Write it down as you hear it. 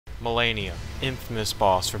Melania, infamous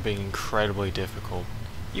boss for being incredibly difficult.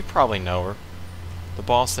 You probably know her. The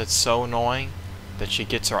boss that's so annoying that she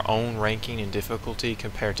gets her own ranking in difficulty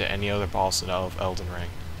compared to any other boss in Elden Ring.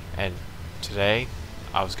 And today,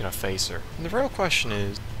 I was gonna face her. And the real question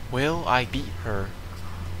is, will I beat her,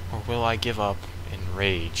 or will I give up in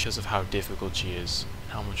rage because of how difficult she is,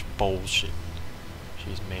 and how much bullshit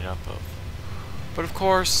she's made up of? But of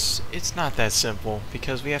course, it's not that simple,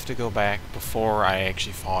 because we have to go back before I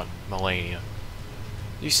actually fought Melania.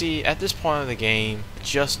 You see, at this point of the game, I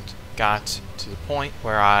just got to the point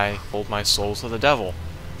where I sold my soul to the devil.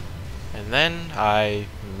 And then I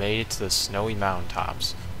made it to the snowy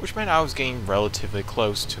mountaintops, which meant I was getting relatively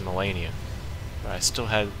close to Melania. But I still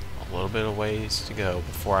had a little bit of ways to go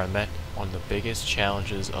before I met one of the biggest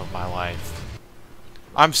challenges of my life.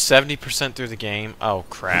 I'm 70% through the game. Oh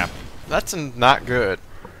crap. That's not good.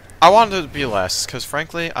 I wanted it to be less, because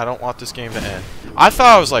frankly, I don't want this game to end. I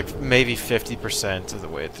thought I was like maybe 50% of the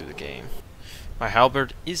way through the game. My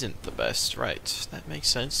halberd isn't the best, right? That makes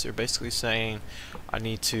sense. They're basically saying I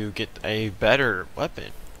need to get a better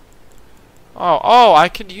weapon. Oh, I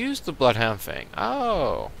could use the Bloodhound Fang.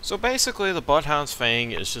 Oh. So basically the Bloodhound's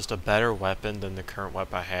Fang is just a better weapon than the current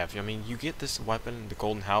weapon I have. I mean, you get this weapon, the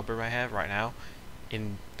Golden Halberd I have right now,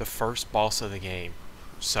 in the first boss of the game.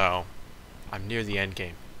 So, I'm near the end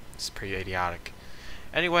game. It's pretty idiotic.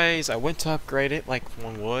 Anyways, I went to upgrade it like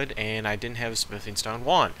one would, and I didn't have a Smithing Stone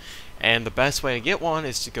 1. And the best way to get one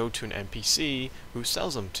is to go to an NPC who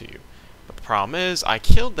sells them to you. But the problem is, I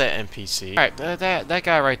killed that NPC. Alright, that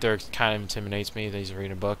guy right there kind of intimidates me that he's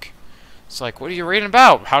reading a book. It's like, what are you reading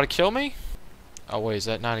about? How to kill me? Oh wait, is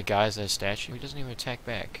that not a guy? Is that a statue? He doesn't even attack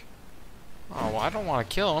back. Oh, well, I don't want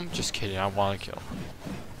to kill him. Just kidding, I want to kill him.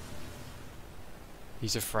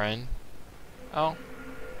 He's a friend. Oh.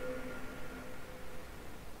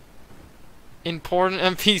 Important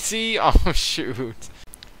NPC? Oh, shoot.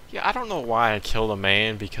 Yeah, I don't know why I killed a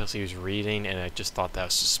man because he was reading, and I just thought that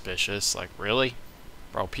was suspicious. Like, really?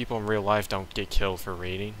 Bro, people in real life don't get killed for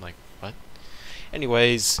reading. Like, what?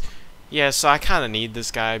 Anyways, yeah, so I kind of need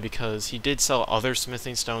this guy because he did sell other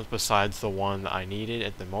smithing stones besides the one that I needed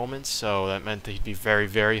at the moment, so that meant that he'd be very,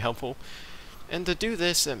 very helpful. And to do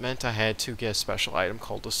this, it meant I had to get a special item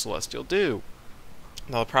called the Celestial Dew.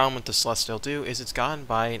 Now the problem with the Celestial Dew is it's gotten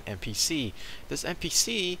by an NPC. This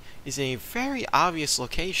NPC is in a very obvious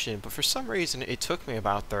location, but for some reason it took me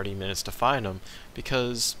about 30 minutes to find him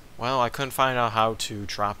because, well, I couldn't find out how to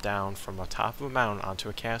drop down from the top of a mountain onto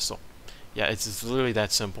a castle. Yeah, it's literally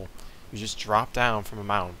that simple. You just drop down from a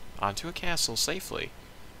mountain onto a castle safely,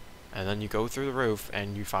 and then you go through the roof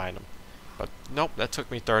and you find him. But nope, that took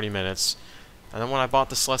me 30 minutes. And then when I bought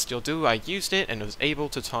the Celestial Dew, I used it and was able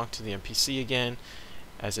to talk to the NPC again.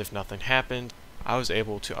 As if nothing happened, I was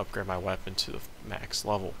able to upgrade my weapon to the max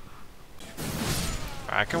level.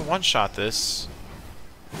 I can one-shot this.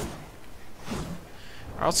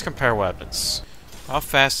 Alright, let's compare weapons. How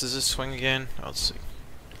fast does this swing again? Let's see.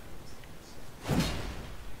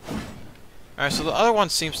 Alright, so the other one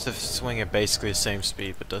seems to swing at basically the same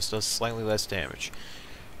speed, but does slightly less damage.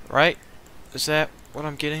 Right? Is that what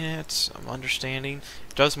I'm getting at? I'm understanding.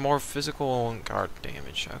 It does more physical and guard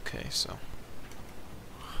damage. Okay, so.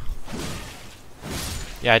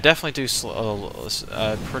 Yeah, I definitely do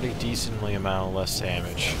a pretty decently amount of less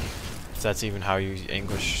damage. If that's even how you use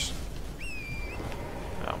English.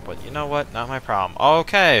 No, but you know what? Not my problem.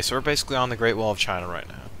 Okay, so we're basically on the Great Wall of China right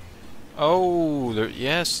now. Oh,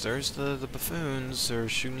 yes, there's the buffoons. They're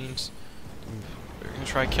shooting. They're gonna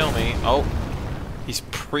try to kill me. Oh. He's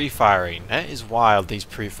pre-firing. That is wild, he's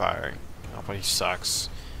pre-firing. Oh, but he sucks.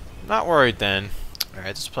 Not worried then.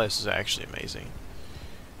 Alright, this place is actually amazing.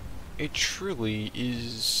 It truly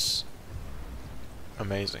is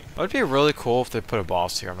amazing. It would be really cool if they put a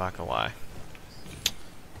boss here, I'm not gonna lie.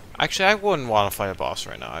 Actually, I wouldn't want to fight a boss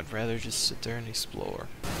right now. I'd rather just sit there and explore.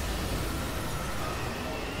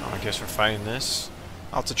 Oh, I guess we're fighting this.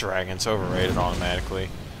 Oh, it's a dragon. It's overrated automatically.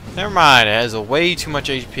 Never mind, it has way too much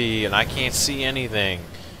HP and I can't see anything.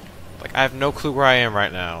 Like, I have no clue where I am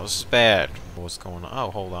right now. This is bad. What's going on? Oh,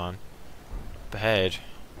 hold on. Up ahead.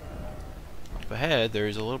 Up ahead,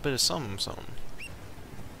 there's a little bit of something.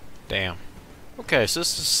 Damn. Okay, so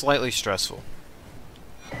this is slightly stressful.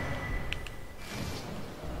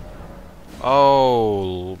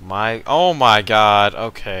 Oh my god,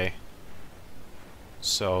 okay.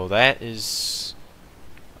 So that is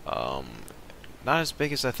not as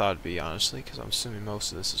big as I thought it'd be, honestly, because I'm assuming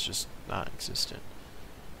most of this is just non-existent.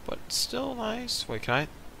 But still nice. Wait, can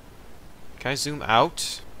I zoom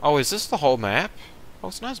out? Oh, is this the whole map? Oh,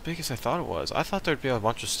 it's not as big as I thought it was. I thought there'd be a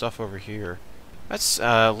bunch of stuff over here. That's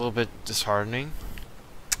a little bit disheartening.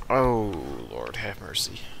 Oh, Lord, have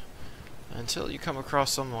mercy. Until you come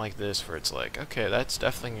across something like this where it's like, okay, that's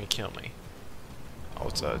definitely gonna kill me. Oh,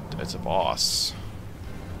 it's a boss.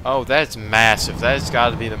 Oh, that's massive. That's got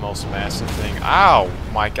to be the most massive thing. Ow!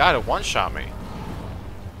 My God, it one-shot me.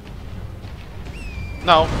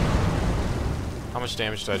 No. How much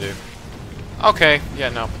damage did I do? Okay, yeah,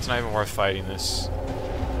 no, it's not even worth fighting this.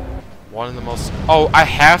 One of the most... Oh, I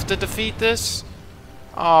have to defeat this?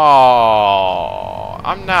 Oh,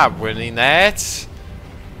 I'm not winning that.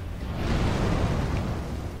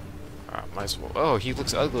 Alright, might as well... Oh, he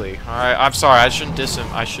looks ugly. Alright, I'm sorry, I shouldn't diss him.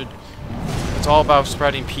 I should... It's all about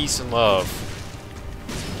spreading peace and love.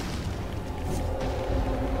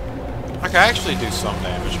 I can actually do some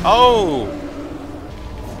damage. Oh!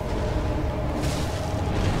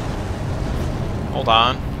 Hold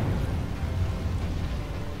on.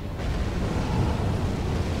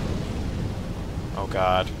 Oh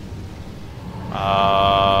God.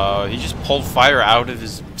 He just pulled fire out of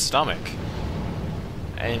his stomach.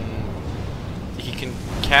 And he can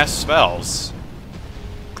cast spells.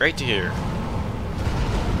 Great to hear.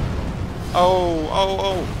 Oh, oh,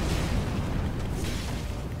 oh.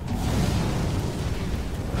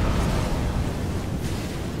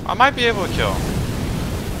 I might be able to kill him.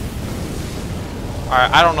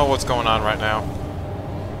 Alright, I don't know what's going on right now.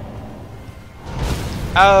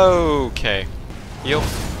 Okay. Heal.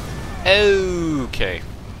 Okay.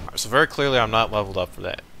 Alright, so very clearly I'm not leveled up for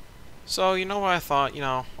that. So, you know what I thought? You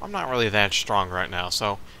know, I'm not really that strong right now,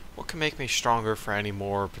 so what can make me stronger for any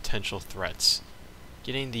more potential threats?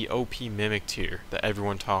 Getting the OP Mimic tier that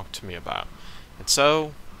everyone talked to me about. And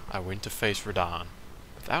so, I went to face Radahn,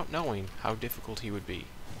 without knowing how difficult he would be.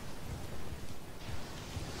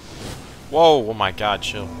 Whoa, oh my God,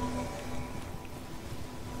 chill.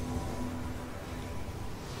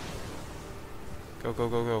 Go, go,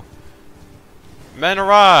 go, go. Men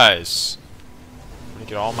arise! I'm gonna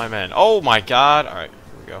get all my men. Oh my God! Alright,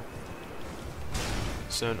 here we go.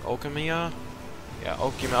 Soon, Okamiya? Yeah,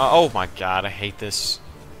 Okamiya. Oh my God, I hate this.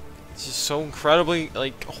 This is so incredibly,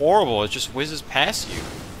 like, horrible. It just whizzes past you.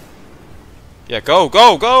 Yeah, go,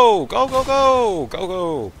 go, go! Go, go, go! Go,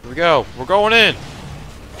 go! Here we go. We're going in!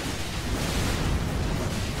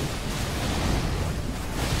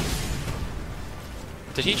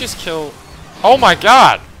 Did he just kill... Oh my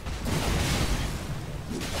God!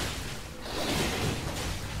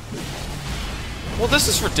 Well, this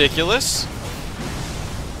is ridiculous.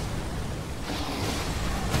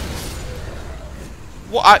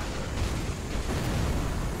 Well,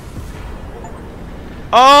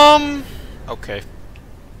 okay.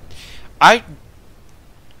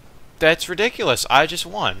 That's ridiculous. I just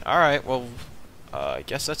won. Alright, well, I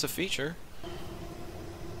guess that's a feature.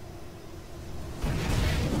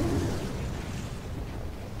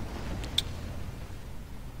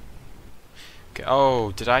 Okay,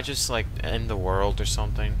 oh, did I just, like, end the world or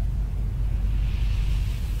something?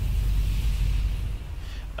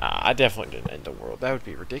 Nah, I definitely didn't end the world. That would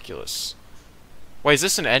be ridiculous. Wait, is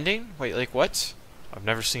this an ending? Wait, like, what? I've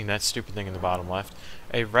never seen that stupid thing in the bottom left.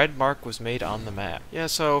 A red mark was made on the map. Yeah,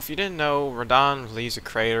 so if you didn't know, Radahn leaves a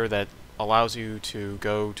crater that allows you to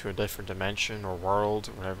go to a different dimension or world,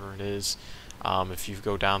 or whatever it is, if you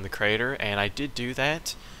go down the crater, and I did do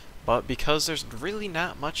that. But because there's really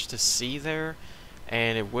not much to see there,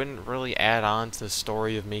 and it wouldn't really add on to the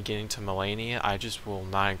story of me getting to Melania, I just will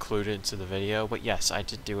not include it into the video. But yes, I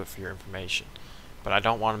did do it for your information. But I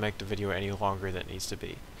don't want to make the video any longer than it needs to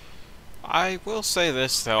be. I will say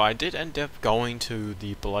this, though. I did end up going to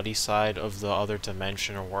the bloody side of the other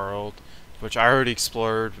dimension or world, which I already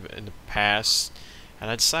explored in the past.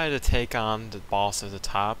 And I decided to take on the boss at the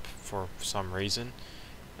top for some reason.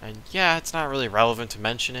 And yeah, it's not really relevant to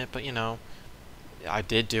mention it, but you know, I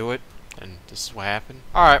did do it, and this is what happened.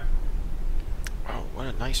 Alright. Oh, what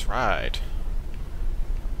a nice ride.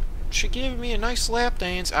 She gave me a nice lap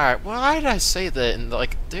dance. Alright, well, why did I say that? And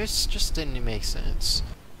like, this just didn't make sense.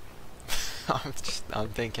 I'm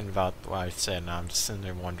thinking about what I said, and I'm just sitting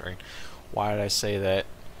there wondering, why did I say that?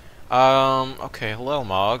 Okay, hello,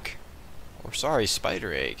 Mog. Or sorry,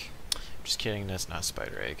 Spider Egg. I'm just kidding, that's not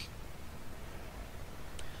Spider Egg.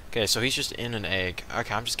 Okay, so he's just in an egg.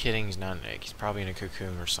 Okay, I'm just kidding, he's not an egg. He's probably in a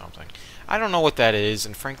cocoon or something. I don't know what that is,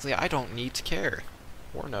 and frankly, I don't need to care.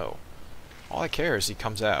 Or know. All I care is he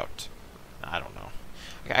comes out. I don't know.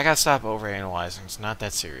 Okay, I gotta stop overanalyzing. It's not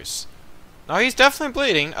that serious. No, he's definitely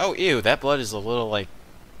bleeding. Oh, ew, that blood is a little, like...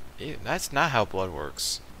 Ew, that's not how blood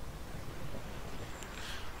works.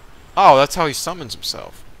 Oh, that's how he summons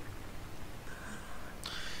himself.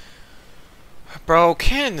 Bro,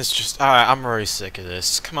 Ken is just... Alright, I'm already sick of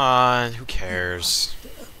this. Come on, who cares?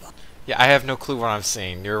 Yeah, I have no clue what I'm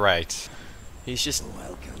seeing. You're right. He's just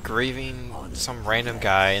grieving some random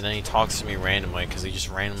guy, and then he talks to me randomly because he just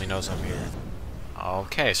randomly knows I'm here.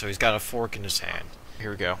 Okay, so he's got a fork in his hand.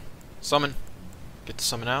 Here we go. Summon. Get the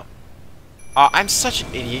summon out. I'm such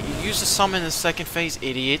an idiot. You use the summon in the second phase,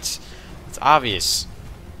 idiots. It's obvious.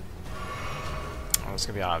 Oh, it's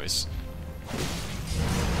gonna be obvious.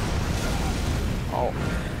 Oh.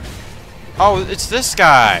 Oh, it's this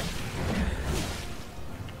guy.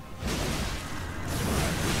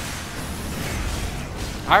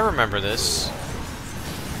 I remember this.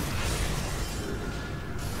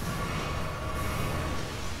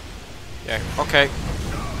 Yeah, okay.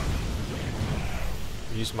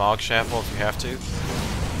 Use Mog Shamble if you have to.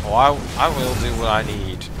 Oh, I will do what I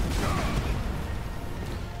need.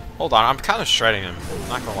 Hold on, I'm kind of shredding him.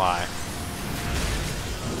 Not gonna lie.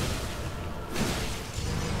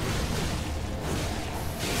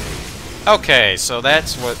 Okay, so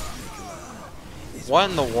that's what... What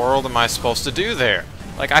in the world am I supposed to do there?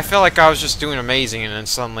 Like, I felt like I was just doing amazing, and then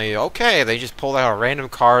suddenly, okay, they just pulled out a random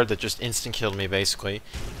card that just instant-killed me, basically.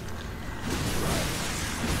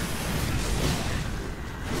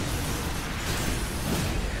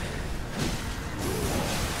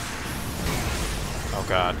 Oh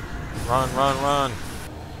god. Run, run, run!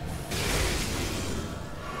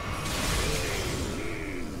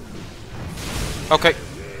 Okay.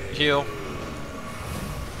 Heal.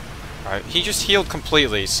 Alright, he just healed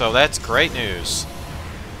completely, so that's great news.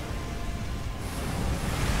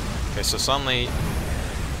 Okay, so suddenly...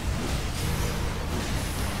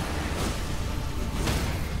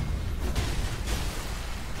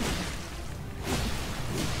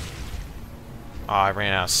 Oh, I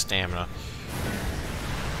ran out of stamina.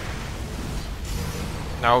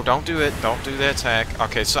 No, don't do it. Don't do the attack.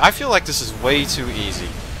 Okay, so I feel like this is way too easy.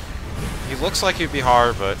 He looks like he'd be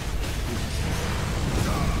hard, but...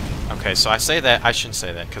 Okay, so I say that. I shouldn't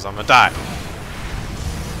say that, because I'm gonna die.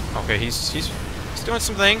 Okay, he's doing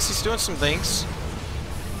some things. He's doing some things.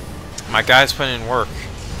 My guy's putting in work.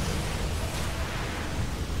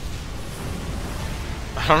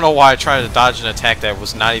 I don't know why I tried to dodge an attack that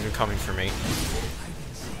was not even coming for me.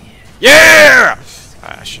 Yeah!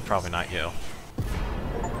 I should probably not heal.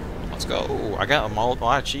 Let's go. I got a lot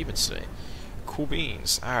of achievements today. Cool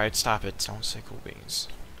beans. Alright, stop it. Don't say cool beans.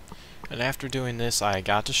 And after doing this, I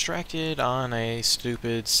got distracted on a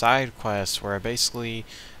stupid side quest where I basically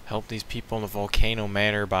helped these people in the volcano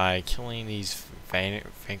manor by killing these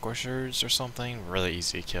vanquishers or something. Really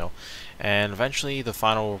easy to kill. And eventually the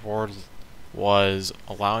final reward was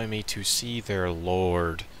allowing me to see their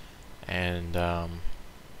lord. And, well,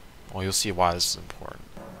 you'll see why this is important.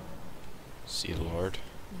 See the lord.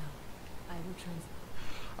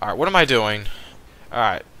 Alright, what am I doing?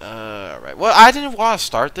 Alright, alright. Well, I didn't want to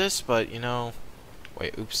start this, but, you know...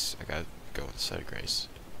 Wait, oops. I gotta go with the set of grace.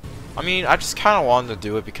 I mean, I just kind of wanted to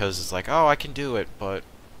do it because it's like, oh, I can do it, but...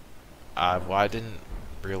 well, I didn't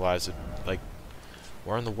realize it. Like,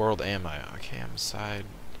 where in the world am I? Okay, I'm inside...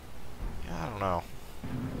 Yeah, I don't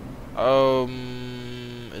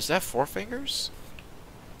know. Is that 4 fingers?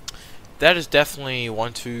 That is definitely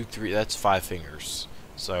 1, 2, 3, that's 5 fingers.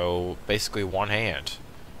 So, basically 1 hand.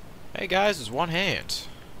 Hey guys, it's 1 hand.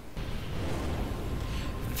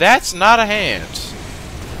 That's not a hand.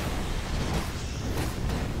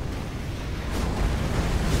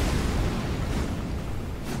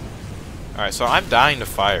 Alright, so I'm dying to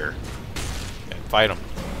fire. Okay, fight him.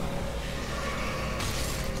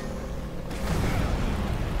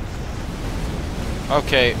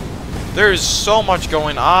 Okay, there's so much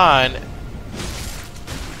going on.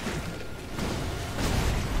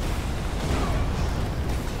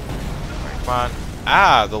 On.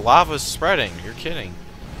 Ah, the lava's spreading. You're kidding.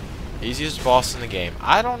 Easiest boss in the game.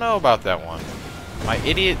 I don't know about that one. My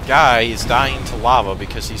idiot guy is dying to lava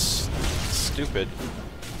because he's stupid.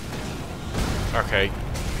 Okay.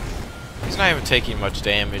 He's not even taking much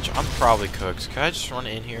damage. I'm probably cooked. Can I just run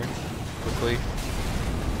in here quickly?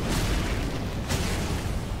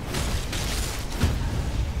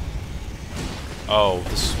 Oh,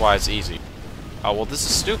 this is why it's easy. Oh, well, this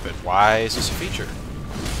is stupid. Why is this a feature?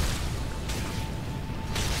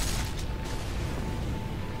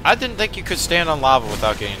 I didn't think you could stand on lava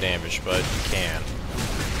without getting damaged, but you can.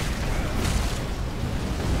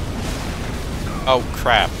 Oh,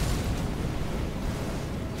 crap.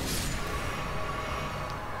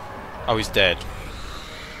 Oh, he's dead.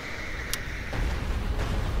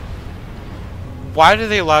 Why do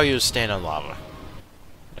they allow you to stand on lava?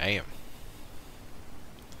 Damn.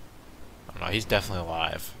 I don't know, he's definitely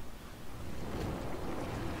alive.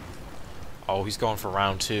 Oh, he's going for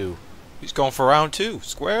round 2. He's going for round 2.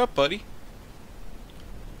 Square up, buddy.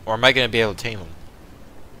 Or am I gonna be able to tame them?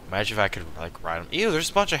 Imagine if I could, like, ride them. Ew, there's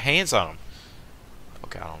a bunch of hands on them.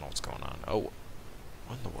 Okay, I don't know what's going on. Oh,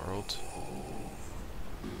 what in the world?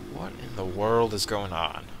 What in the world is going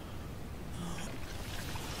on?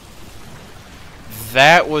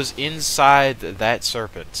 That was inside that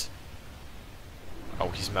serpent. Oh,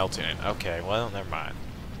 he's melting it. Okay, well, never mind.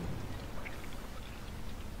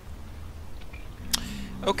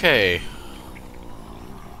 Okay.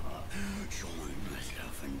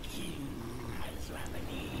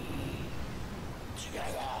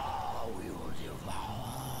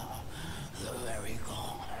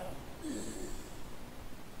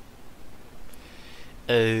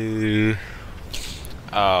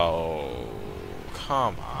 Oh,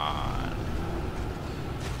 come on.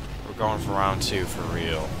 We're going for round 2 for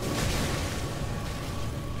real.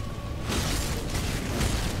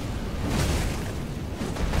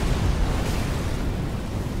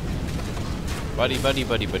 Buddy, buddy,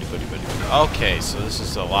 buddy, buddy, buddy, buddy. Okay, so this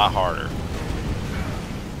is a lot harder.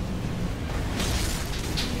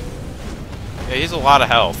 Yeah, he's a lot of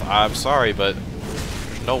health. I'm sorry, but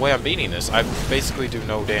there's no way I'm beating this. I basically do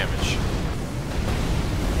no damage.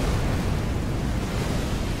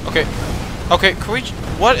 Okay. Okay, can we...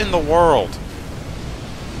 What in the world?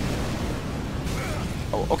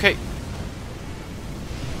 Oh, okay.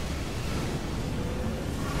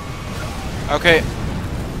 Okay.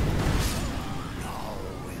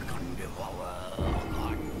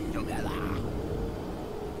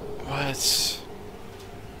 What?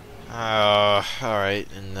 Alright,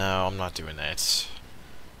 and no, I'm not doing that.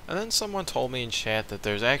 And then someone told me in chat that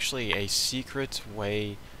there's actually a secret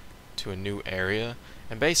way to a new area.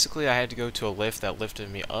 And basically I had to go to a lift that lifted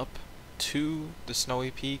me up to the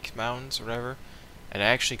Snowy Peak Mountains or whatever. And it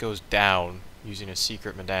actually goes down using a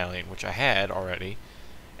secret medallion, which I had already.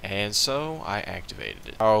 And so I activated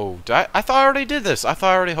it. Oh, I thought I already did this. I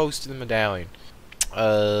thought I already hosted the medallion.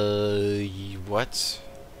 What?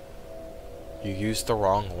 You used the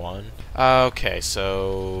wrong one. Okay,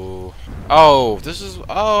 so... Oh, this is...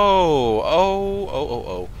 Oh.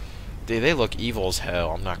 They look evil as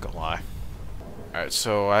hell, I'm not gonna lie. Alright,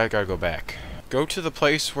 so I gotta go back. Go to the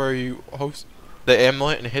place where you host the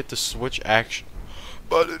amulet and hit the switch action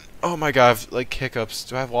button. Oh my god, I've, like, hiccups.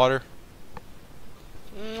 Do I have water?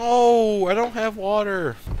 No, I don't have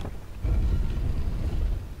water.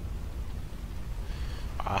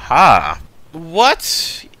 Aha!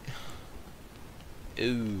 What?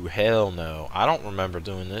 Ooh, hell no. I don't remember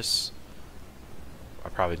doing this. I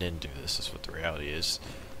probably didn't do this, is what the reality is.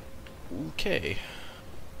 Okay.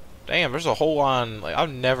 Damn, there's a whole on... Like, I'll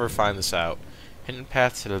never find this out. Hidden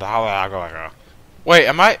path to the... Wait,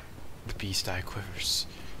 am I... The beast eye quivers.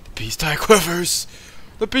 The beast eye quivers!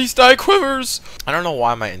 The beast eye quivers! I don't know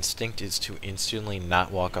why my instinct is to instantly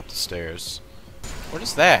not walk up the stairs. What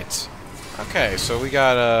is that? Okay, so we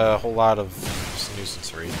got a whole lot of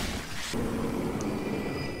nuisancery.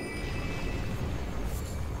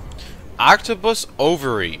 Octopus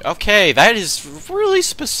ovary. Okay, that is really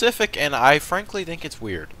specific, and I frankly think it's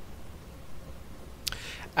weird.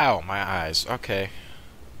 Ow, my eyes. Okay.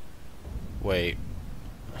 Wait.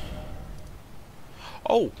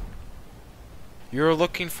 Oh! You're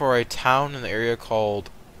looking for a town in the area called...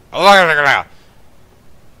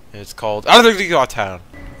 It's called... Town.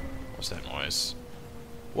 What's that noise?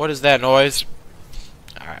 What is that noise?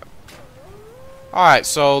 Alright. Alright,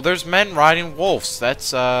 so there's men riding wolves.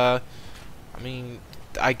 That's, I mean,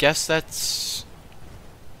 I guess that's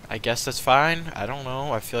fine. I don't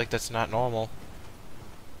know. I feel like that's not normal.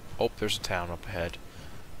 Oh, there's a town up ahead.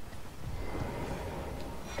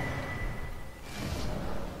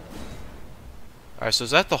 Alright, so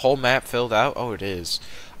is that the whole map filled out? Oh, it is.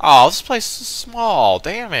 Oh, this place is small.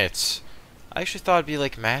 Damn it. I actually thought it'd be,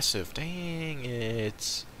 like, massive. Dang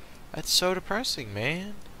it. That's so depressing,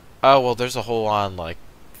 man. Oh, well, there's a whole on, like,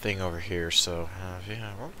 thing over here, so,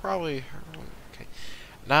 yeah, we're probably... Okay.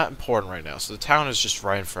 Not important right now. So the town is just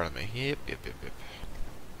right in front of me. Yep.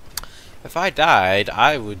 If I died,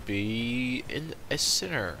 I would be a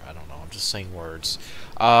sinner. I don't know. I'm just saying words.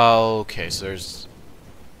 Okay, so there's...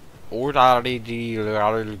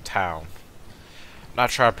 Town. Not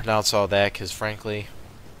trying to pronounce all that, because frankly,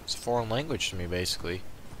 it's a foreign language to me, basically.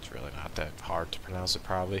 It's really not that hard to pronounce it,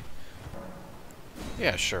 probably.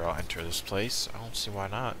 Yeah, sure, I'll enter this place. I don't see why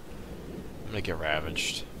not. I'm gonna get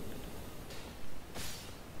ravaged.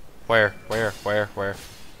 Where?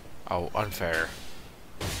 Oh, unfair.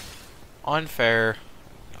 Unfair.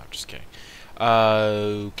 No, I'm just kidding.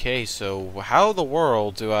 Okay, so how in the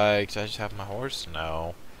world do I... Can I just have my horse?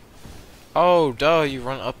 No. Oh, duh, you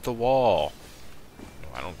run up the wall. No,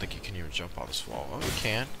 I don't think you can even jump on this wall. Oh, you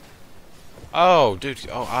can. Oh, dude.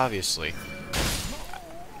 Oh, obviously.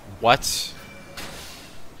 What?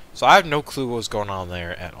 So I have no clue what was going on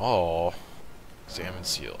there at all. Examine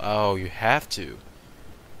seal. Oh, you have to.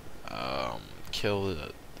 Kill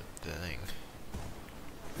the thing.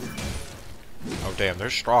 Oh, damn. They're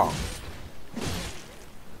strong.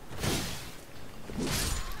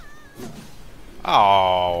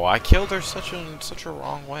 Oh, I killed her such a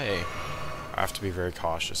wrong way. I have to be very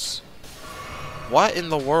cautious. What in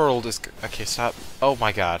the world is... Okay, stop. Oh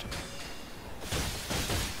my god.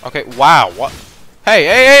 Okay, wow, what? Hey,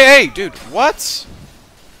 hey, hey, hey, dude, what?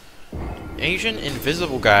 Asian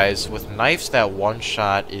invisible guys with knives that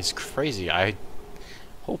one-shot is crazy. I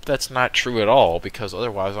hope that's not true at all, because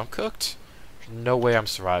otherwise I'm cooked. There's no way I'm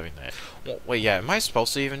surviving that. Well, wait, yeah, am I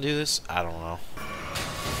supposed to even do this? I don't know.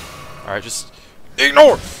 Alright, just...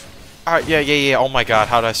 Ignore! Alright, yeah. Oh my god,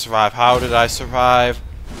 how did I survive? How did I survive?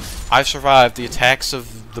 I survived the attacks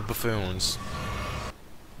of the buffoons.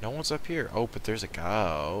 No one's up here. Oh, but there's a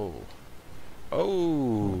guy.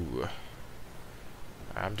 Oh.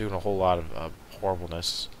 I'm doing a whole lot of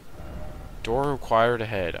horribleness. Door required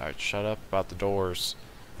ahead. Alright, shut up about the doors.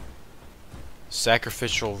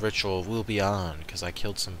 Sacrificial ritual will be on, because I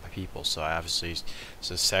killed some people, so obviously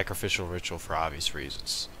it's a sacrificial ritual for obvious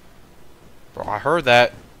reasons. Bro, I heard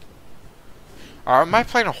that. Am I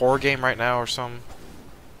playing a horror game right now or something?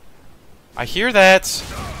 I hear that.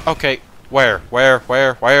 Okay, where? Where?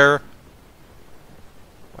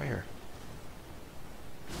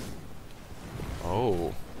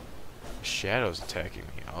 Oh. Shadow's attacking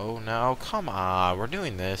me. Oh no, come on, we're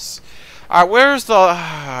doing this. Alright, where's the... now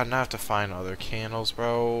I have to find other candles,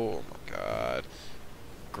 bro. Oh my god.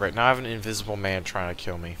 Great, now I have an invisible man trying to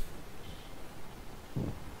kill me.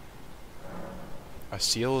 A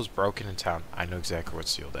seal is broken in town. I know exactly what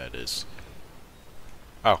seal that is.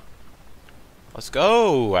 Oh. Let's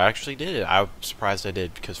go! I actually did it. I'm surprised I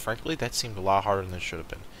did, because frankly, that seemed a lot harder than it should have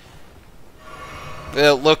been.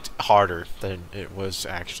 It looked harder than it was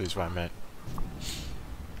actually, is what I meant.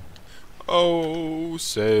 Oh,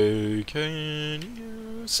 say, can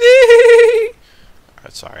you see?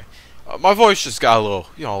 Alright, sorry. My voice just got a little,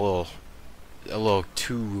 you know, a little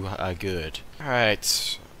too good.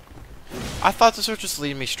 Alright. I thought this would just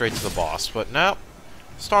lead me straight to the boss, but no.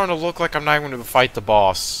 It's starting to look like I'm not going to fight the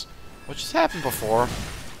boss. Which has happened before.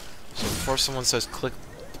 So before someone says click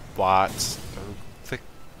bots, or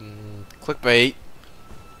clickbait,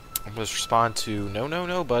 I'm going to respond to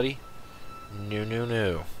no, buddy.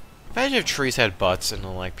 No. Imagine if trees had butts and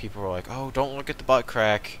then, like, people were like, oh, don't look at the butt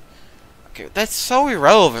crack. Okay, that's so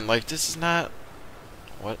irrelevant. Like, this is not...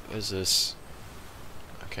 What is this?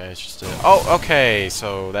 Okay, it's just a... Oh, okay,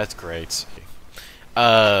 so that's great.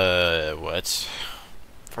 What?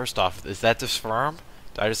 First off, is that the sperm?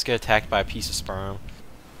 Did I just get attacked by a piece of sperm?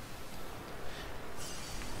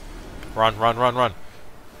 Run.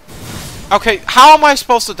 Okay, how am I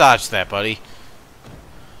supposed to dodge that, buddy?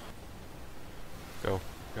 Go.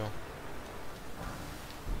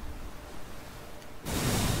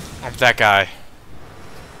 I'm that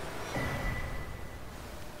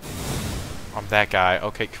guy.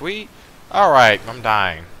 Okay, can we... Alright, I'm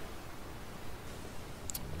dying.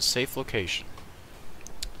 Safe location.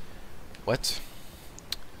 What?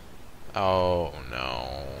 Oh,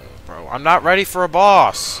 no. Bro, I'm not ready for a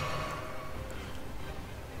boss!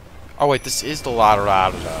 Oh, wait, this is the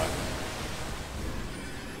la-da-da-da-da.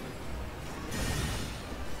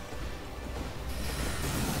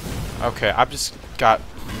 Okay, I've just got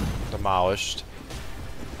demolished.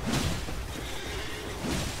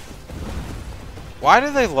 Why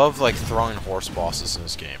do they love, like, throwing horse bosses in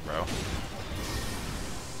this game, bro?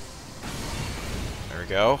 There we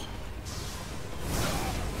go.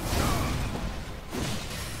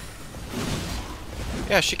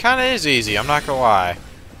 Yeah, she kinda is easy, I'm not gonna lie.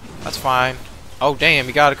 That's fine. Oh, damn,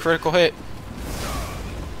 you got a critical hit.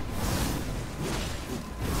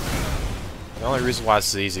 The only reason why this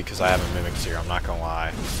is easy because I have a mimics here, I'm not gonna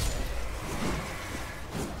lie.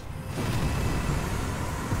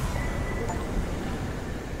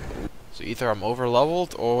 So either I'm over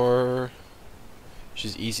leveled or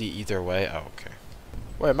she's easy either way. Oh, okay.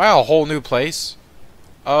 Wait, am I a whole new place?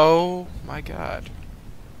 Oh my god.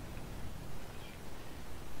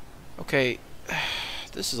 Okay,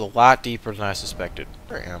 this is a lot deeper than I suspected.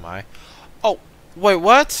 Where am I? Oh, wait,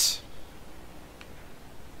 what?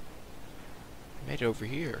 I made it over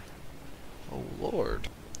here. Oh, Lord.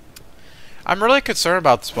 I'm really concerned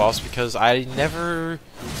about this boss because I never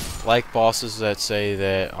like bosses that say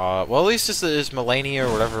that, well, at least this is Melania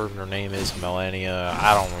or whatever her name is, Melania.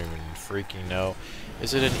 I don't even freaking know.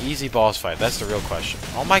 Is it an easy boss fight? That's the real question.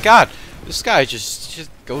 Oh my god! This guy just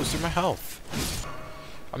goes through my health.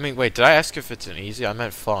 I mean, wait, did I ask if it's an easy? I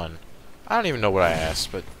meant fun. I don't even know what I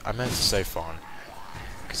asked, but I meant to say fun.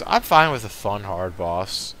 Because I'm fine with a fun hard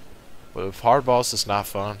boss. But if hard boss is not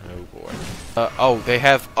fun, oh boy. Oh, they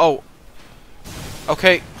have, oh!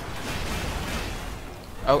 Okay.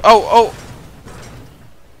 Oh!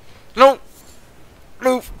 No!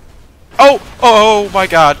 Move! Oh my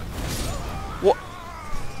god! What?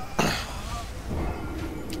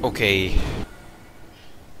 Okay.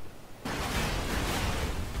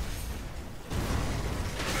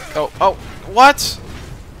 Oh, what?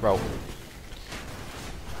 Bro.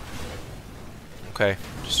 Okay,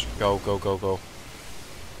 just go.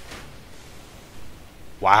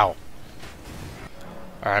 Wow.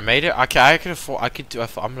 Alright, I made it. Okay, I could do. I'm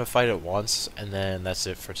gonna fight it once, and then that's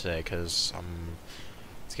it for today, cause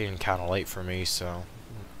it's getting kind of late for me. So.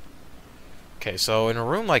 Okay, so in a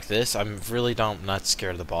room like this, I'm really not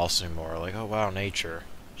scared of the boss anymore. Like, oh wow, nature.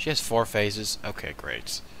 She has 4 phases. Okay,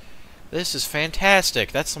 great. This is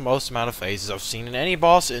fantastic. That's the most amount of phases I've seen in any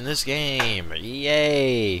boss in this game.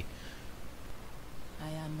 Yay! I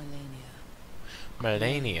am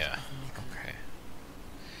Melania. Okay.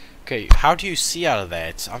 Okay, how do you see out of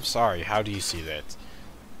that? I'm sorry, how do you see that?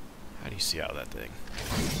 How do you see out of that thing?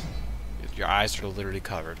 Your eyes are literally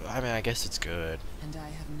covered. I mean, I guess it's good. And I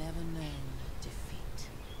have never known defeat.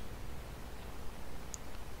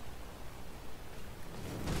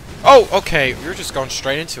 Oh, okay, you're just going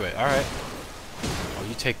straight into it. Alright. Oh,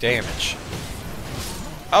 you take damage.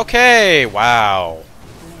 Okay, wow.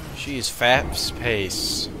 She's fast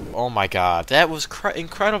pace. Oh my god, that was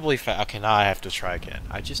incredibly fast. Okay, now I have to try again.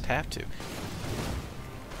 I just have to.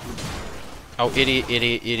 Oh, idiot.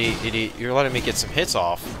 You're letting me get some hits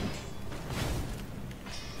off.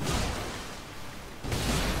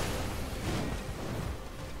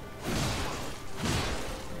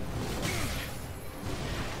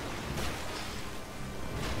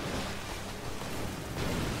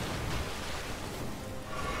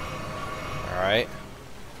 Alright.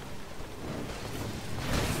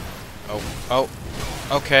 Oh.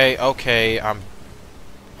 Okay,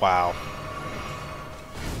 wow.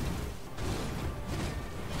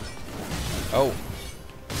 Oh.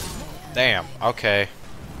 Damn, okay.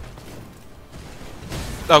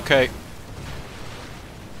 Okay.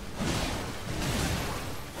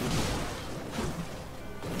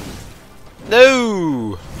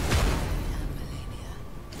 No!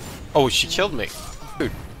 Oh, she killed me.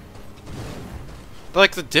 Dude.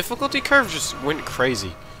 Like, the difficulty curve just went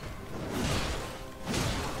crazy.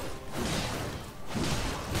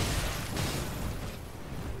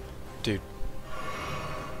 Dude.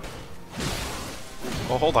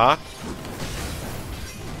 Oh, hold on.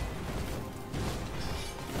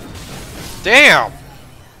 Damn!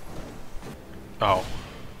 Oh.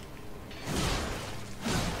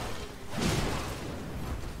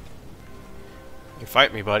 You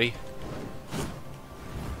fight me, buddy.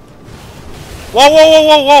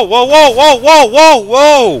 Whoa!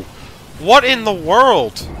 What in the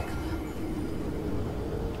world?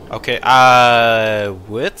 Okay,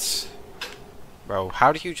 what? Bro,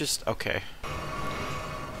 how do you just... Okay.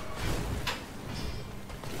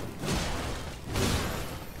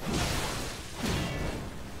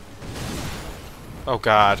 Oh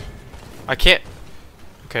god. I can't...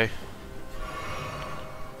 Okay.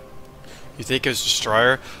 You think it's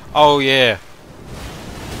Destroyer? Oh yeah.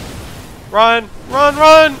 Run!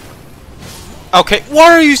 Okay,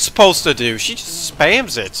 what are you supposed to do? She just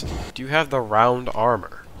spams it. Do you have the round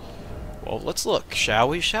armor? Well, let's look, shall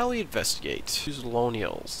we? Shall we investigate? Use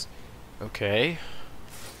Lonials. Okay.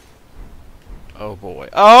 Oh boy.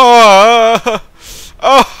 Oh!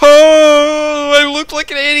 I looked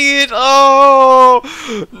like an idiot! Oh!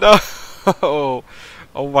 No!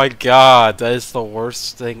 Oh my god, that is the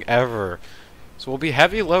worst thing ever. So we'll be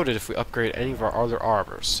heavy loaded if we upgrade any of our other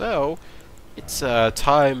armor. So, it's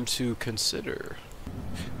time to consider.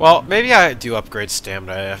 Well, maybe I do upgrade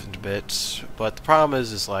stamina a bit, but the problem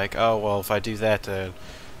is like, oh well, if I do that, then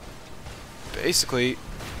basically,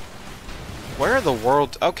 where in the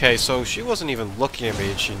world? Okay, so she wasn't even looking at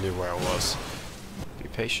me, and she knew where I was. Be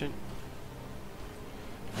patient.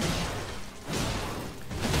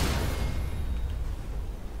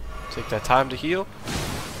 Take that time to heal.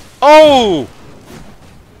 Oh!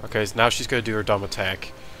 Okay, so now she's gonna do her dumb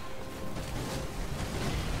attack.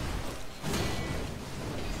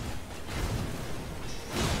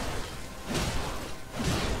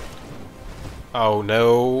 Oh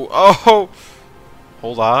no! Oh!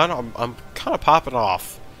 Hold on, I'm kind of popping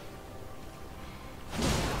off.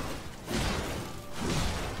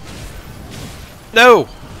 No!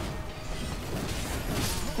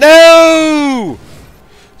 No!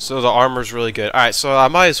 So the armor's really good. Alright, so I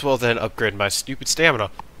might as well then upgrade my stupid stamina.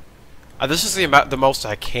 This is the most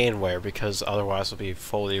I can wear, because otherwise it'll be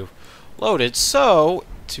fully loaded. So,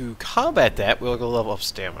 to combat that, we'll go level up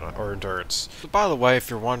stamina, or endurance. So, by the way,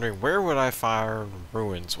 if you're wondering, where would I find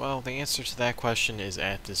ruins? Well, the answer to that question is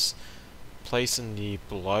at this place in the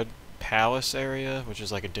Blood Palace area, which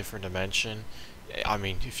is like a different dimension. I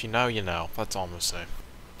mean, if you know, you know. That's all I'm gonna say.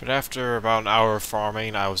 But after about an hour of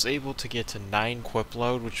farming, I was able to get to 9 equip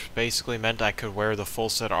load, which basically meant I could wear the full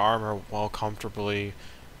set of armor while comfortably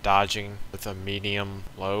dodging with a medium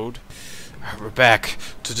load. We're back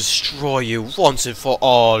to destroy you once and for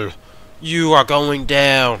all. You are going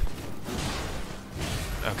down.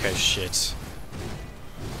 Okay, shit.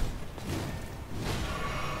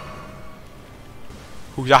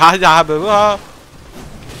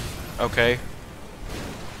 Okay.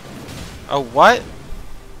 Oh, what?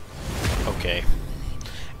 Okay.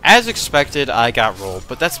 As expected, I got rolled,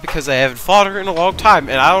 but that's because I haven't fought her in a long time,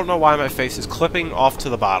 and I don't know why my face is clipping off to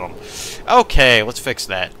the bottom. Okay, let's fix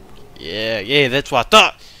that. Yeah, that's what I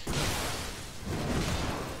thought!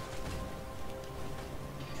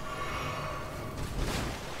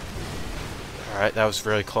 Alright, that was a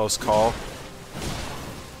really close call.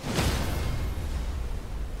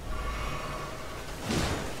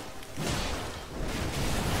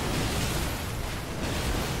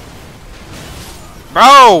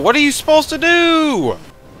 Bro, what are you supposed to do?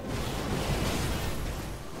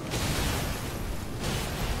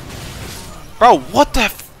 Bro, what the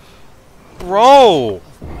f- Bro!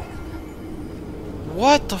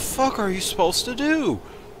 What the fuck are you supposed to do?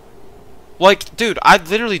 Like, dude, I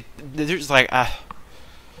literally, there's like, I'm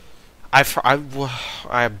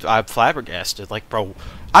flabbergasted. Like, bro,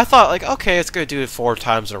 I thought, like, okay, it's gonna do it 4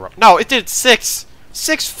 times in a row. No, it did 6!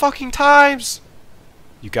 6 fucking times!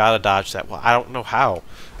 You gotta dodge that. Well, I don't know how.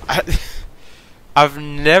 I've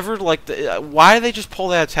never, like, why do they just pull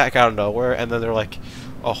that attack out of nowhere, and then they're like,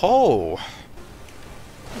 oh ho!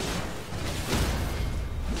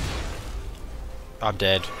 I'm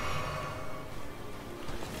dead.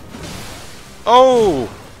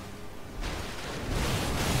 Oh!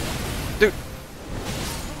 Dude.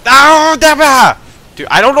 Oh, damn it! Dude,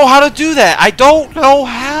 I don't know how to do that! I don't know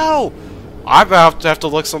how! I'm about to have to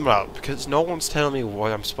look something up, because no one's telling me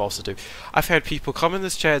what I'm supposed to do. I've had people come in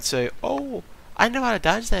this chat and say, oh, I know how to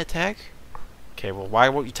dodge that attack. Okay, well, why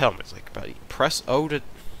won't you tell me? It's like, buddy, press O to...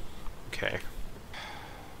 Okay.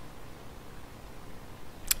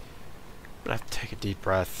 I'm gonna have to take a deep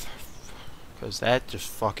breath, because that just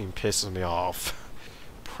fucking pisses me off.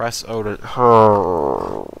 Press O to...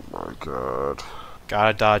 Oh, my God.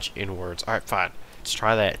 Gotta dodge inwards. Alright, fine. Let's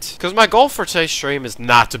try that. Because my goal for today's stream is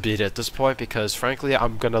not to beat it at this point, because frankly,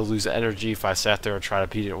 I'm gonna lose energy if I sat there and try to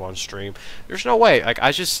beat it in one stream. There's no way. Like,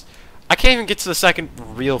 I can't even get to the second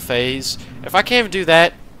real phase. If I can't even do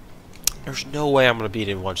that, there's no way I'm gonna beat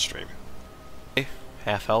it in one stream. Okay.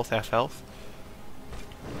 Half health, half health.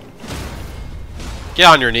 Get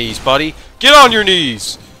on your knees, buddy. Get on your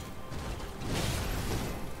knees!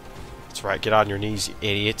 That's right, get on your knees, you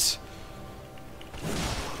idiots.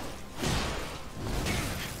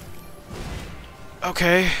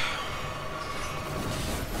 Okay.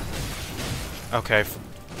 Okay.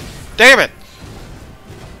 Damn it!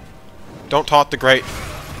 Don't taunt the great.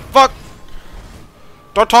 Fuck!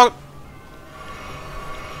 Don't taunt.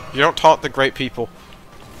 You don't taunt the great people.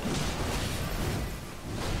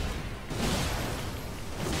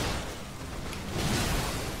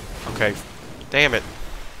 Okay. Damn it.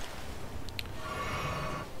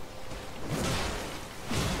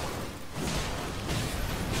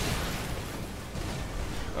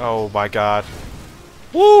 Oh my God.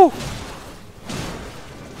 Woo!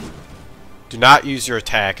 Do not use your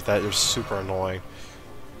attack. That is super annoying.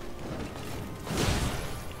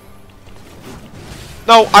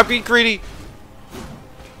 No, I'm being greedy.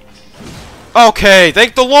 Okay,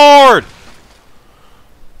 thank the Lord!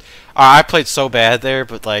 I played so bad there,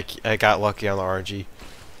 but like, I got lucky on the RNG.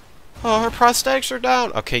 Oh, her prosthetics are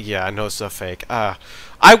down. Okay, yeah, I know it's a fake. I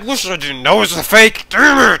wish I didn't know it's a fake.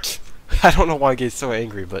 Damn it! I don't know why I get so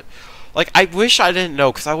angry, but like, I wish I didn't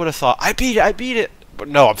know, because I would have thought, I beat it. But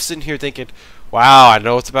no, I'm sitting here thinking, wow, I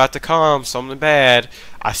know it's about to come, something bad.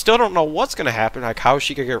 I still don't know what's gonna happen, like how is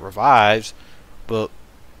she gonna get revived. But,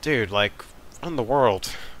 dude, like, what in the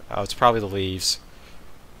world? Oh, it's probably the leaves.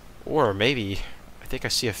 Or maybe, I think I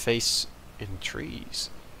see a face in trees.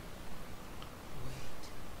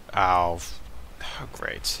 Oh,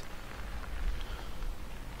 great.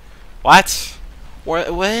 What? What?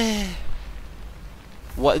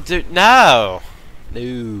 What? Dude, no!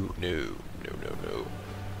 No. no.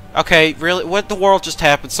 Okay, really? What the world just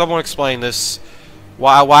happened? Someone explain this.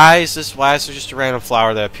 Why is there just a random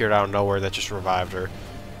flower that appeared out of nowhere that just revived her?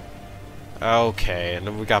 Okay, and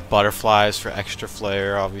then we got butterflies for extra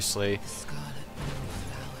flair, obviously. The scarlet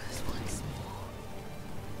flowers once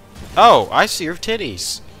more. Oh, I see her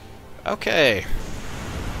titties. Okay.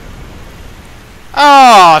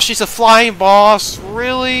 Oh, she's a flying boss.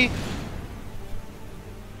 Really?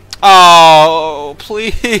 Oh,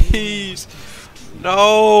 please.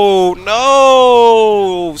 No,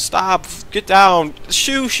 no. Stop. Get down.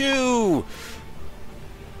 Shoo, shoo.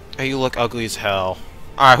 Hey, you look ugly as hell.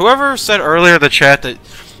 Alright, whoever said earlier in the chat that,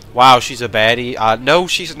 wow, she's a baddie. No,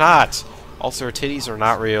 she's not. Also, her titties are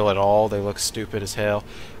not real at all. They look stupid as hell.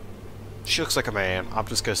 She looks like a man. I'm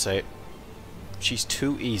just gonna say it. She's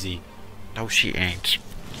too easy. No, she ain't.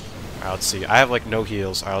 Alright, let's see. I have, like, no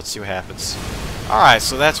heals. Alright, let's see what happens. Alright,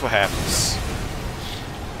 so that's what happens.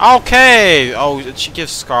 Okay! Oh, did she give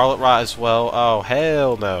Scarlet Rot as well? Oh,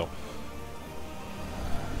 hell no.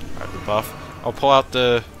 Alright, the buff. I'll pull out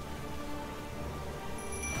the...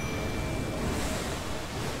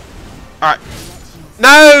 Alright.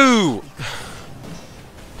 No!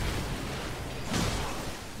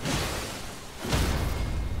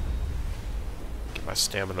 Get my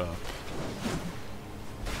stamina up.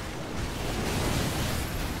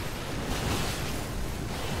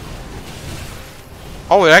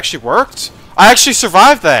 Oh, it actually worked? I actually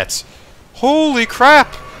survived that! Holy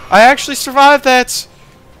crap! I actually survived that!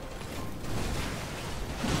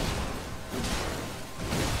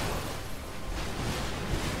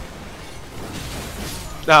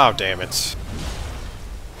 Oh, damn it.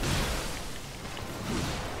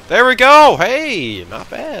 There we go! Hey! Not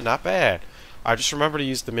bad, not bad. I just remember to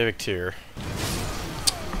use the Mimic Tier.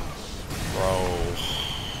 Bro.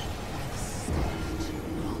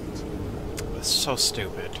 That's so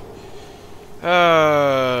stupid.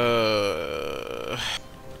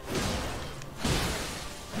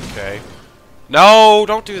 Okay. No!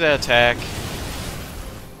 Don't do that attack.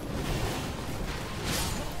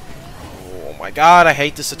 Oh my god, I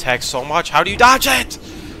hate this attack so much. How do you dodge it?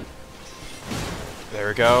 There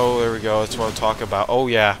we go, there we go. That's what I'm talking about. Oh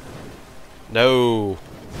yeah. No.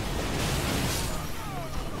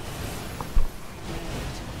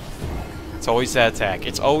 It's always that attack.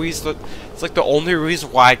 It's always the... It's like the only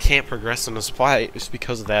reason why I can't progress in this fight is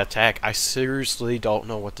because of that attack. I seriously don't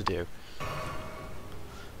know what to do.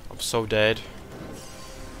 I'm so dead.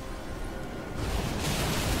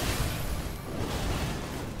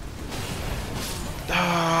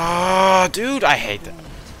 Ah, dude, I hate that.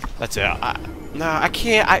 That's it. Nah, I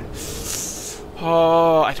can't.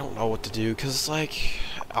 Oh, I don't know what to do because like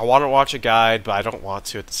I want to watch a guide, but I don't want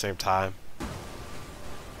to at the same time.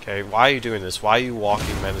 Okay, why are you doing this? Why are you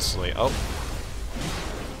walking menacingly? Oh.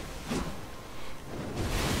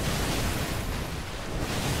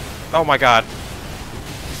 Oh my god.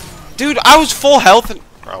 Dude, I was full health and...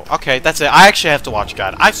 Bro, okay, that's it. I actually have to watch a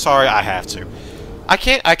guide. I'm sorry, I have to. I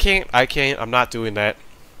can't. I'm not doing that.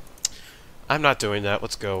 I'm not doing that.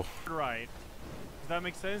 Let's go. Right. Does that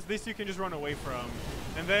make sense? This you can just run away from.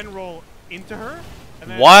 And then roll into her. And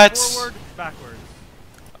then what? Forward, backwards.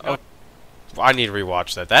 Oh, I need to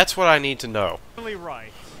rewatch that. That's what I need to know. Only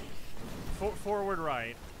right. Forward,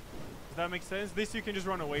 right. Does that make sense? This you can just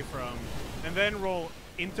run away from. And then roll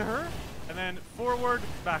into her. And then forward,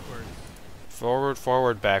 backwards. Forward,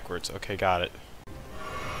 forward, backwards. Okay, got it.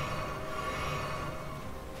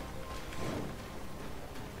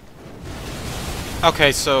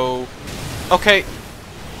 Okay, so... Okay.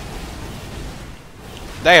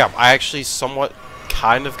 Damn, I actually somewhat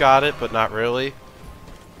kind of got it, but not really.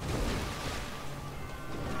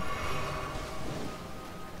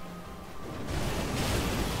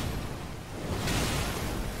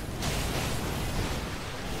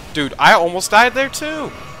 Dude, I almost died there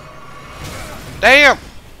too! Damn!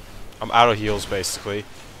 I'm out of heals, basically.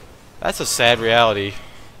 That's a sad reality.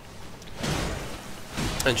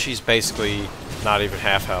 And she's basically not even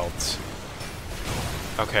half health.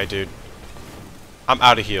 Okay, dude. I'm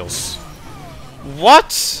out of heals.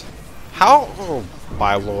 What? How? Oh,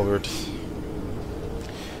 my lord.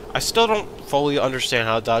 I still don't fully understand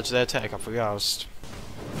how to dodge that attack, I'll be honest.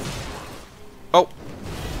 Oh!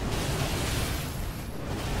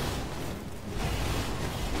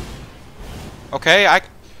 Okay, I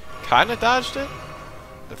kinda dodged it,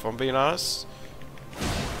 if I'm being honest.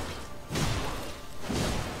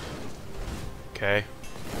 Okay.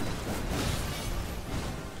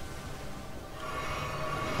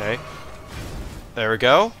 Okay. There we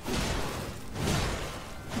go.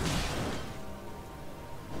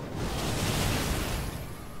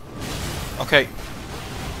 Okay.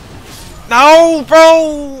 No,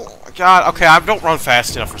 bro! God, okay, I don't run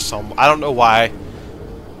fast enough for some. I don't know why.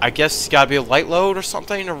 I guess it's gotta be a light load or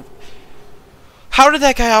something, or... How did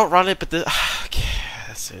that guy outrun it, but the...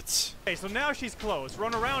 Guess it's... Okay, so now she's close.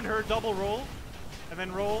 Run around her, double roll, and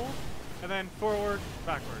then forward,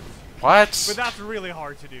 backwards. What? But that's really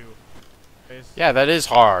hard to do. Yeah, that is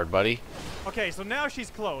hard, buddy. Okay, so now she's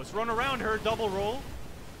close. Run around her, double roll,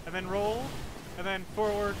 and then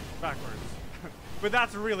forward, backwards. But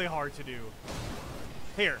that's really hard to do.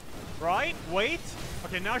 Here, right? Wait.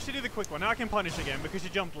 Okay, now she did the quick one. Now I can punish again because she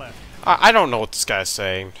jumped left. I don't know what this guy's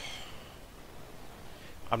saying.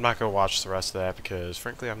 I'm not gonna watch the rest of that because,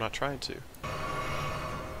 frankly, I'm not trying to.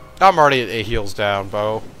 I'm already at 8 heals down,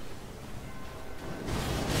 Bo.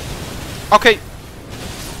 Okay.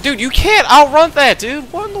 Dude, you can't outrun that,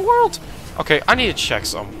 dude. What in the world? Okay, I need to check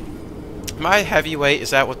some. My heavyweight,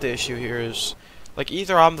 is that what the issue here is? Like,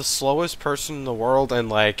 either I'm the slowest person in the world and,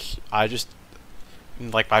 like, I just...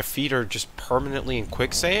 Like, my feet are just permanently in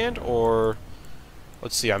quicksand, or...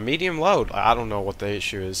 Let's see, I'm medium load. I don't know what the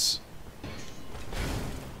issue is.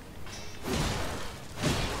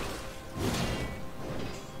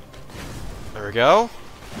 There we go.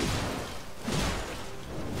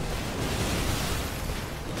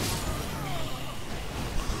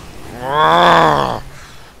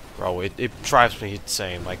 Bro, it drives me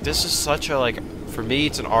insane. Like, this is such a, like, for me,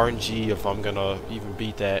 it's an RNG if I'm gonna even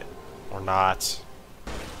beat that or not.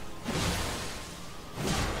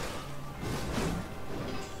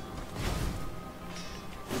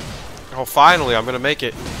 Oh, finally, I'm gonna make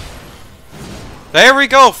it. There we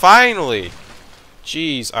go, finally!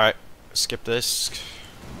 Jeez, alright, skip this.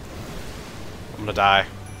 I'm gonna die.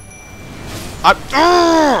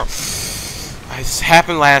 This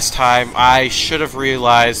happened last time. I should have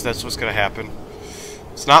realized that's what's gonna happen.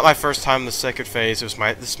 It's not my first time in the second phase. This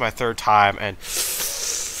is my third time, and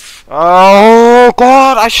oh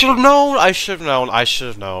god, I should have known. I should have known. I should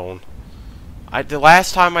have known. The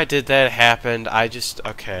last time I did that happened. I just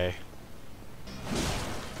okay.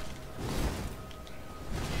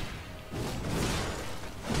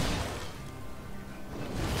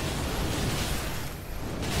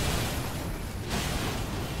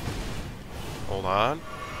 Hold on.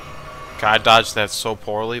 Okay, I dodged that so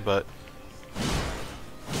poorly, but...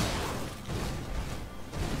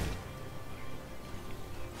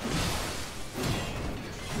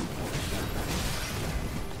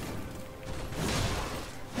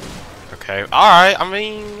 Okay, alright, I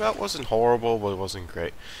mean, that wasn't horrible, but it wasn't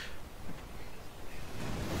great.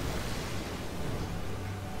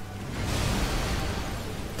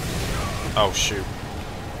 Oh, shoot.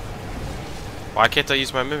 Why can't I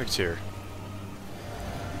use my mimics here?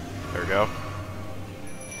 There we go.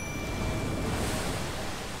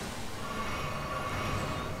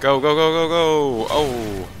 Go, go, go, go, go!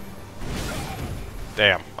 Oh!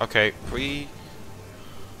 Damn. Okay, we...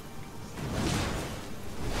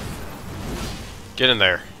 Get in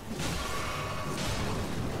there.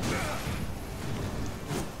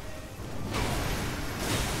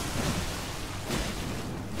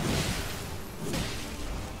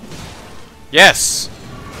 Yes!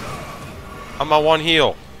 I'm on one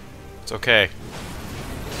heal. It's okay.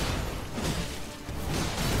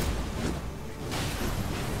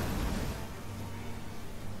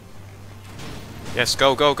 Yes,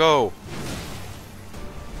 go, go, go!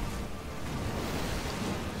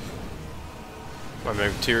 My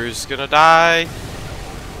material's gonna die.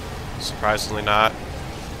 Surprisingly not.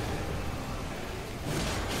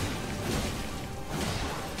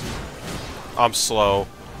 I'm slow.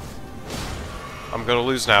 I'm gonna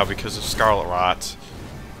lose now because of Scarlet Rot.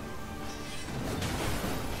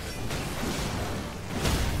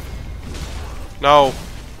 No.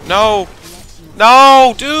 No!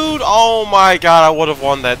 No, dude! Oh my god, I would have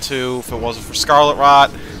won that too if it wasn't for Scarlet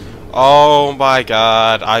Rot. Oh my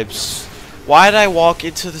god, why did I walk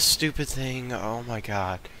into the stupid thing? Oh my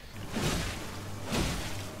god.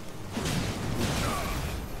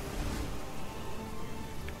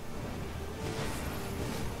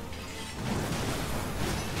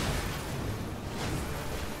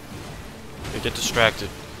 I get distracted.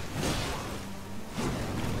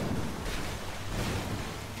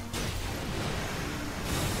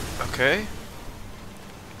 Okay.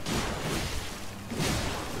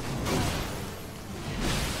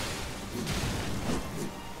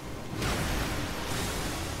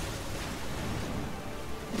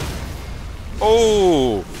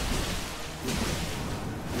 Oh!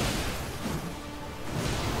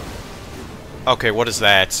 Okay, what is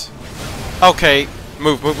that? Okay,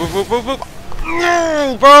 move, move, move, move, move, move!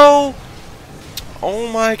 No, bro!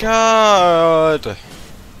 Oh my god!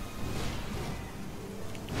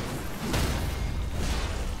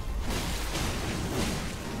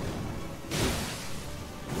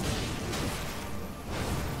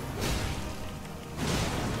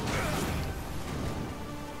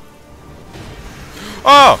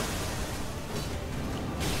 Oh!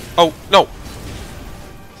 Oh, no!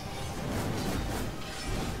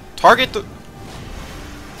 Target the...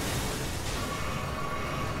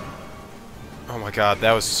 Oh my god,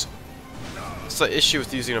 that was... It's the issue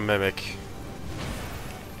with using a Mimic.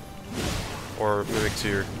 Or Mimic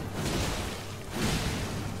Tier.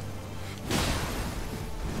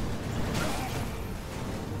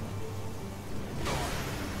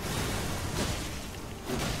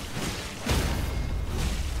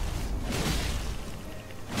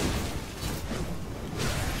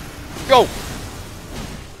 Go!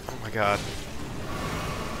 Oh my god.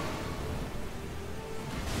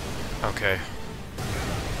 Okay.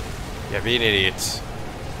 Yeah, be an idiot.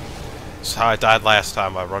 That's how I died last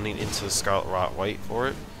time, by running into the Scarlet Rot. Wait for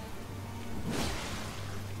it.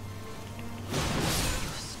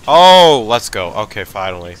 Oh, let's go. Okay,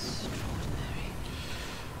 finally.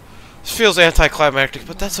 This feels anticlimactic,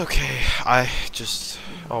 but that's okay. I just...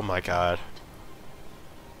 Oh my god.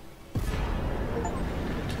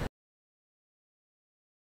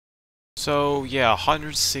 So yeah,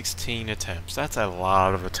 116 attempts. That's a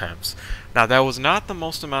lot of attempts. Now that was not the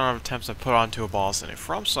most amount of attempts I put onto a boss in a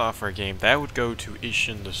FromSoftware game. That would go to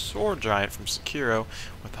Ishin the Sword Giant from Sekiro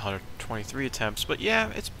with 123 attempts. But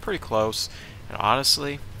yeah, it's pretty close. And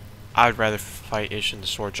honestly, I'd rather fight Ishin the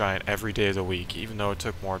Sword Giant every day of the week, even though it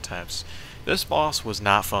took more attempts. This boss was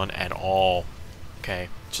not fun at all. Okay,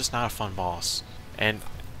 it's just not a fun boss. And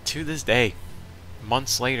to this day,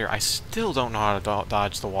 months later, I still don't know how to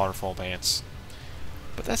dodge the waterfall dance.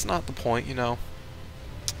 But that's not the point, you know.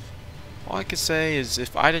 All I can say is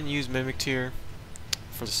if I didn't use Mimic Tier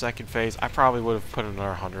for the second phase, I probably would have put another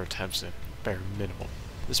 100 attempts in, bare minimum.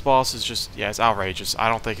 This boss is just, yeah, it's outrageous. I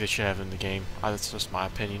don't think they should have it in the game. That's just my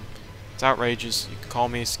opinion. It's outrageous. You can call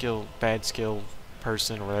me a bad skill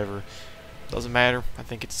person or whatever. Doesn't matter. I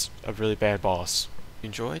think it's a really bad boss. If you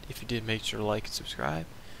enjoyed, if you did, make sure to like and subscribe.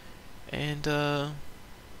 And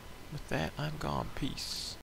with that, I'm gone. Peace.